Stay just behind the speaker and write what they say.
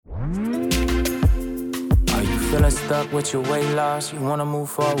feeling stuck with your weight loss, you wanna move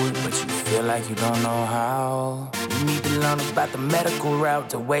forward, but you feel like you don't know how. You need to learn about the medical route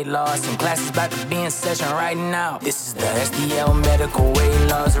to weight loss, and classes about to be in session right now. This is the STL Medical Weight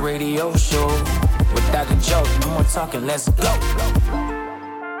Loss Radio Show with Dr. Joe. No more talking, let's go.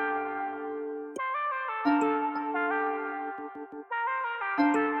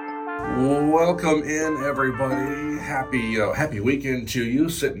 Welcome in, everybody. Happy weekend to you.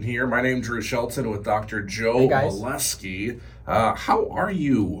 Sitting here, my name's Drew Shelton with Dr. Joe Molesky. How are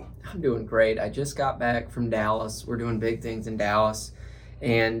you? I'm doing great. I just got back from Dallas. We're doing big things in Dallas,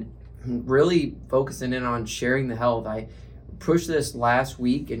 and really focusing in on sharing the health. I pushed this last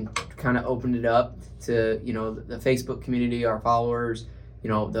week and kind of opened it up to the Facebook community, our followers,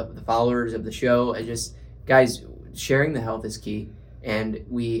 the followers of the show. Guys, sharing the health is key. And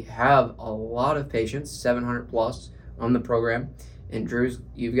we have a lot of patients, 700 plus on the program. And Drew's,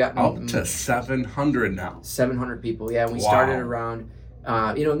 you've got up to 700 now. 700 people, yeah. And we started around,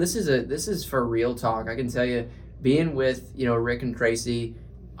 and this is for real talk. I can tell you, being with Rick and Tracy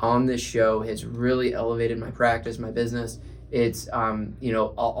on this show has really elevated my practice, my business. It's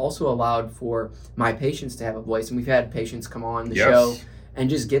also allowed for my patients to have a voice, and we've had patients come on the show and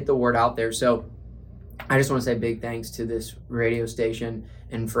just get the word out there. So I just want to say big thanks to this radio station,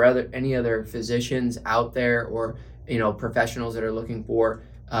 and for any other physicians out there or professionals that are looking for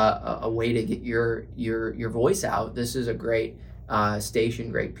a way to get your voice out. This is a great station,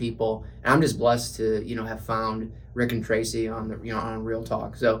 great people, and I'm just blessed to have found Rick and Tracy on on Real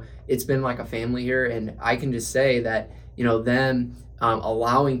Talk. So it's been like a family here, and I can just say that them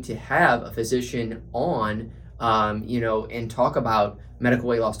allowing to have a physician on and talk about medical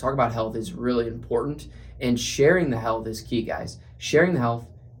weight loss, talk about health is really important. And sharing the health is key, guys. Sharing the health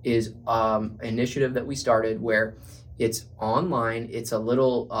is an initiative that we started where it's online. It's a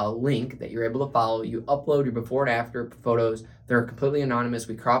little link that you're able to follow. You upload your before and after photos. They're completely anonymous.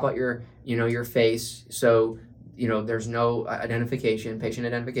 We crop out your face, so there's no patient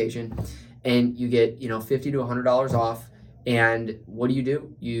identification, and you get $50 to $100 off. And what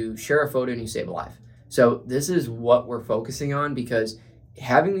do? You share a photo and you save a life. So this is what we're focusing on, because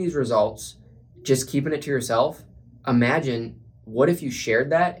having these results, just keeping it to yourself, imagine what if you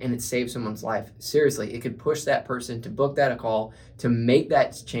shared that and it saved someone's life. Seriously, it could push that person to book that a call, to make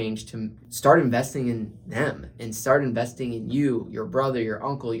that change, to start investing in them and start investing in you, your brother, your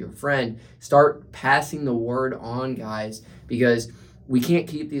uncle, your friend. Start passing the word on, guys, because we can't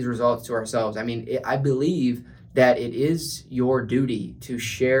keep these results to ourselves. I mean, I believe that it is your duty to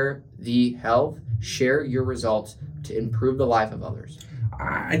share the health, share your results to improve the life of others.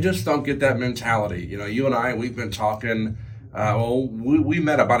 I just don't get that mentality. You and I, we've been talking, we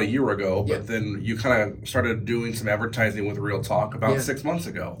met about a year ago, but then you kind of started doing some advertising with Real Talk about 6 months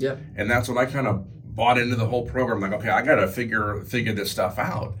ago. Yeah. And that's when I kind of bought into the whole program. Like, okay, I got to figure this stuff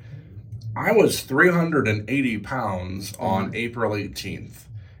out. I was 380 pounds on April 18th.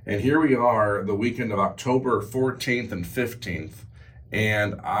 And here we are the weekend of October 14th and 15th.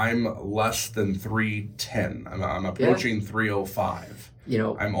 And I'm less than 310. I'm approaching 305.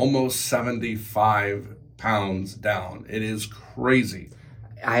 I'm almost 75 pounds down. It is crazy.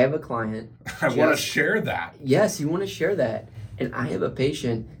 I have a client. I want to share that. Yes, you want to share that. And I have a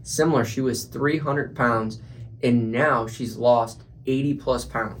patient similar. She was 300 pounds, and now she's lost 80 plus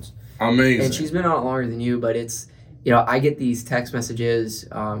pounds. Amazing. And she's been on it longer than you, but it's, I get these text messages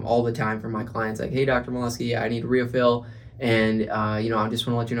all the time from my clients like, hey, Dr. Molesky, I need a refill. And, I just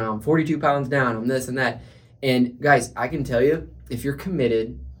want to let you know I'm 42 pounds down. I'm this and that. And guys, I can tell you, if you're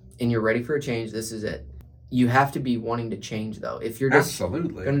committed and you're ready for a change, this is it. You have to be wanting to change, though. If you're just going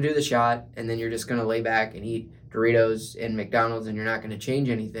to do the shot and then you're just going to lay back and eat Doritos and McDonald's and you're not going to change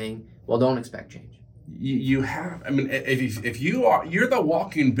anything, well, don't expect change. You have, if you're the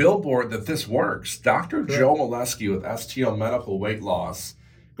walking billboard that this works. Dr. Joe Molesky with STL Medical Weight Loss.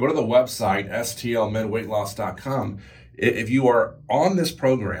 Go to the website, stlmedweightloss.com. If you are on this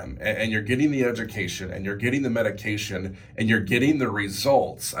program and you're getting the education and you're getting the medication and you're getting the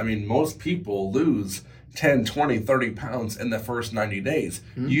results, most people lose 10, 20, 30 pounds in the first 90 days.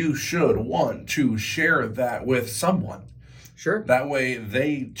 Mm-hmm. You should want to share that with someone. Sure. That way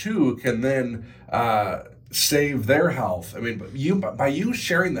they too can then save their health. By you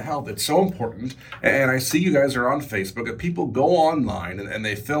sharing the health, it's so important. And I see you guys are on Facebook. If people go online and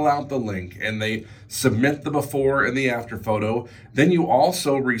they fill out the link and they submit the before and the after photo, then you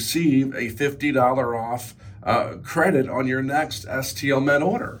also receive a $50 off credit on your next STL Med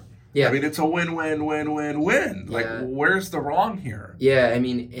order. Yeah. It's a win-win-win-win-win. Yeah. Where's the wrong here? Yeah,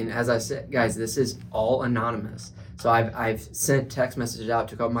 and as I said, guys, this is all anonymous. So I've sent text messages out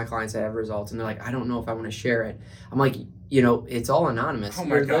to a couple of my clients that have results, and they're like, I don't know if I want to share it. I'm like, it's all anonymous. Oh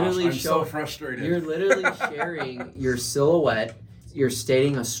my gosh, I'm so frustrated. You're literally sharing your silhouette. You're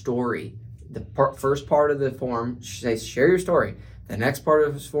stating a story. The first part of the form says, share your story. The next part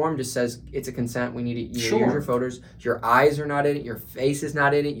of this form just says it's a consent. We need to use your photos. Your eyes are not in it. Your face is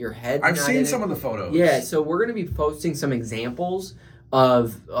not in it. Your head's not in it. I've seen some of the photos. Yeah, so we're going to be posting some examples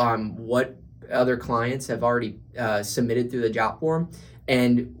of what other clients have already submitted through the job form.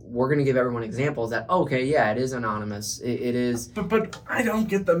 And we're going to give everyone examples that, okay, yeah, it is anonymous. It is. But I don't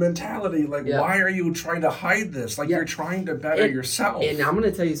get the mentality. Like, why are you trying to hide this? Like, you're trying to better yourself. And I'm going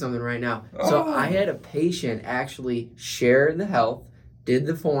to tell you something right now. So I had a patient actually share the health, did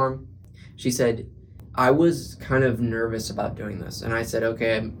the form. She said, I was kind of nervous about doing this. And I said,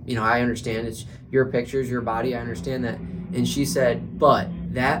 okay, I understand. It's your pictures, your body. I understand that. And she said, but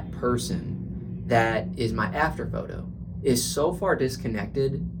that person that is my after photo is so far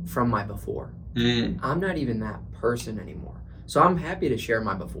disconnected from my before. I'm not even that person anymore. So I'm happy to share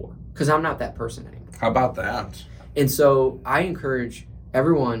my before because I'm not that person anymore. How about that? And so I encourage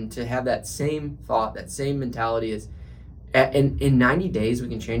everyone to have that same thought, that same mentality is in 90 days we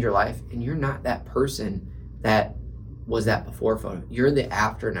can change your life, and you're not that person that was that before photo. You're the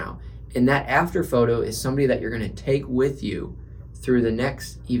after now. And that after photo is somebody that you're going to take with you through the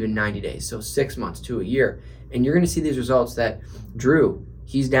next even 90 days. So 6 months to a year. And you're going to see these results that Drew,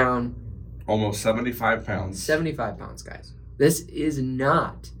 he's down almost 75 pounds. 75 pounds, guys. This is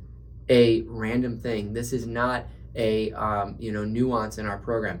not a random thing. This is not a nuance in our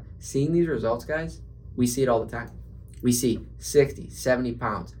program. Seeing these results, guys, we see it all the time. We see 60, 70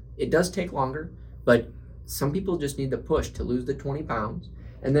 pounds. It does take longer, but some people just need the push to lose the 20 pounds.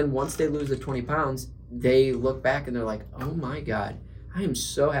 And then once they lose the 20 pounds, they look back and they're like, oh my God, I am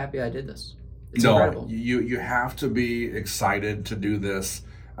so happy I did this. It's incredible. You have to be excited to do this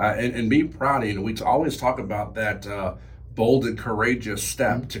and be proud. We always talk about that bold and courageous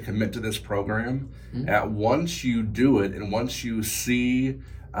step to commit to this program. Once you do it and once you see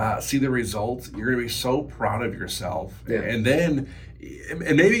the results, you're going to be so proud of yourself. Yeah. And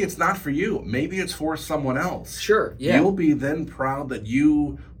maybe it's not for you. Maybe it's for someone else. Sure, yeah. You'll be then proud that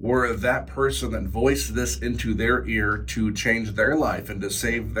you were that person that voiced this into their ear to change their life and to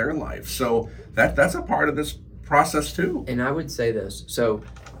save their life. So that's a part of this process too. And I would say this. So,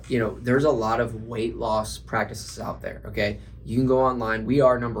 there's a lot of weight loss practices out there, okay? You can go online. We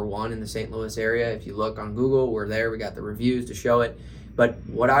are number one in the St. Louis area. If you look on Google, we're there. We got the reviews to show it. But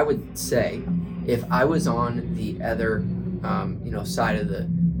what I would say, if I was on the other side of the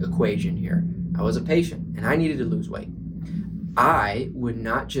equation here, I was a patient and I needed to lose weight. I would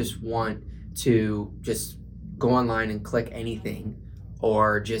not just want to just go online and click anything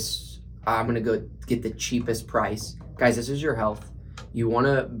or I'm going to go get the cheapest price. Guys, this is your health. You want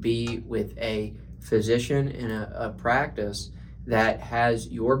to be with a physician in a practice that has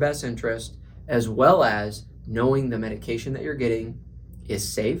your best interest, as well as knowing the medication that you're getting is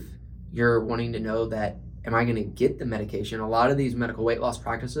safe. You're wanting to know that, am I going to get the medication? A lot of these medical weight loss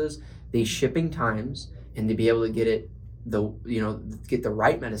practices, these shipping times and to be able to get get the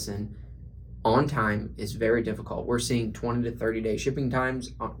right medicine on time is very difficult. We're seeing 20 to 30 day shipping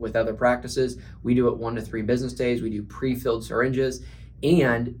times with other practices. We do it 1 to 3 business days. We do pre-filled syringes,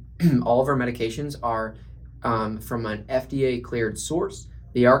 and all of our medications are from an FDA cleared source.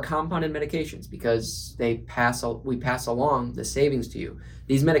 They are compounded medications because we pass along the savings to you.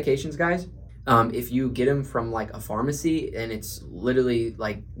 These medications, guys, if you get them from like a pharmacy and it's literally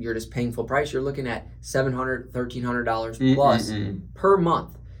like you're just paying full price, you're looking at $700, $1,300 plus per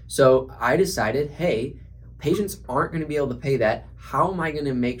month. So I decided, hey, patients aren't going to be able to pay that. How am I going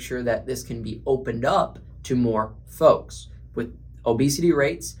to make sure that this can be opened up to more folks? With obesity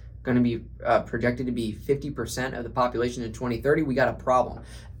rates going to be projected to be 50% of the population in 2030, we got a problem.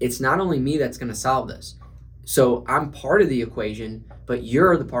 It's not only me that's going to solve this. So I'm part of the equation, but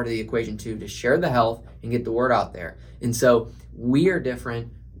you're the part of the equation too, to share the health and get the word out there. And so we are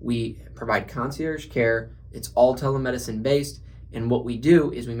different. We provide concierge care. It's all telemedicine based. And what we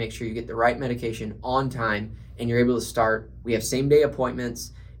do is we make sure you get the right medication on time and you're able to start. We have same day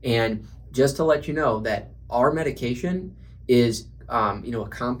appointments. And just to let you know that our medication is a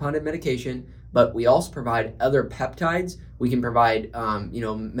compounded medication, but we also provide other peptides. We can provide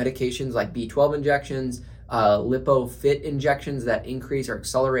medications like B12 injections, LipoFit injections that increase or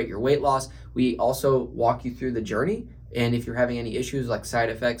accelerate your weight loss. We also walk you through the journey. And if you're having any issues like side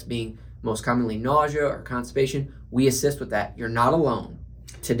effects being most commonly nausea or constipation, we assist with that. You're not alone.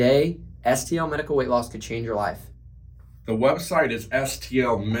 Today, STL Medical Weight Loss could change your life. The website is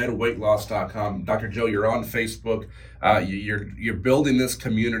stlmedweightloss.com. Dr. Joe, you're on Facebook. You're building this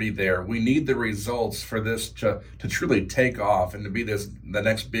community there. We need the results for this to truly take off and to be the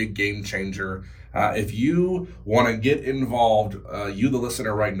next big game changer. If you want to get involved, you the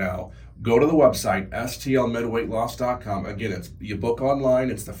listener right now, go to the website, stlmedweightloss.com. Again, you book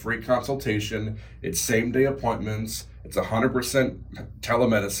online. It's the free consultation. It's same-day appointments. It's 100%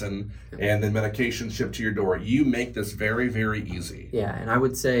 telemedicine, and then medication shipped to your door. You make this very, very easy. Yeah, and I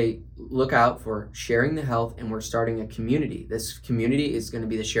would say look out for Sharing the Health, and we're starting a community. This community is going to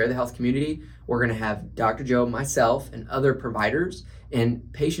be the Share the Health community. We're going to have Dr. Joe, myself, and other providers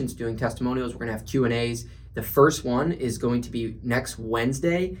and patients doing testimonials. We're going to have Q&As. The first one is going to be next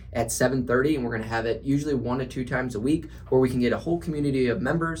Wednesday at 7:30, and we're going to have it usually 1 to 2 times a week where we can get a whole community of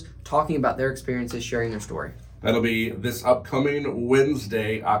members talking about their experiences, sharing their story. That'll be this upcoming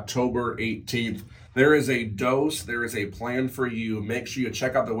Wednesday, October 18th. There is a dose, there is a plan for you. Make sure you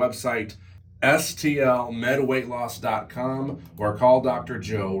check out the website, stlmedweightloss.com, or call Dr.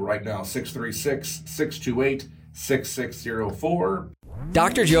 Joe right now, 636-628-6604.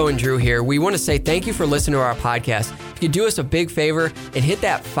 Dr. Joe and Drew here. We want to say thank you for listening to our podcast. If you do us a big favor and hit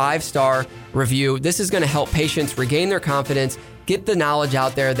that 5-star review, this is going to help patients regain their confidence, get the knowledge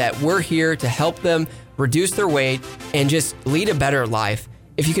out there that we're here to help them reduce their weight and just lead a better life.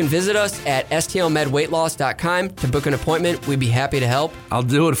 If you can visit us at stlmedweightloss.com to book an appointment, we'd be happy to help. I'll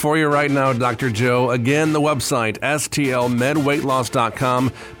do it for you right now, Dr. Joe. Again, the website,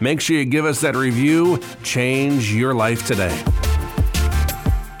 stlmedweightloss.com. Make sure you give us that review. Change your life today.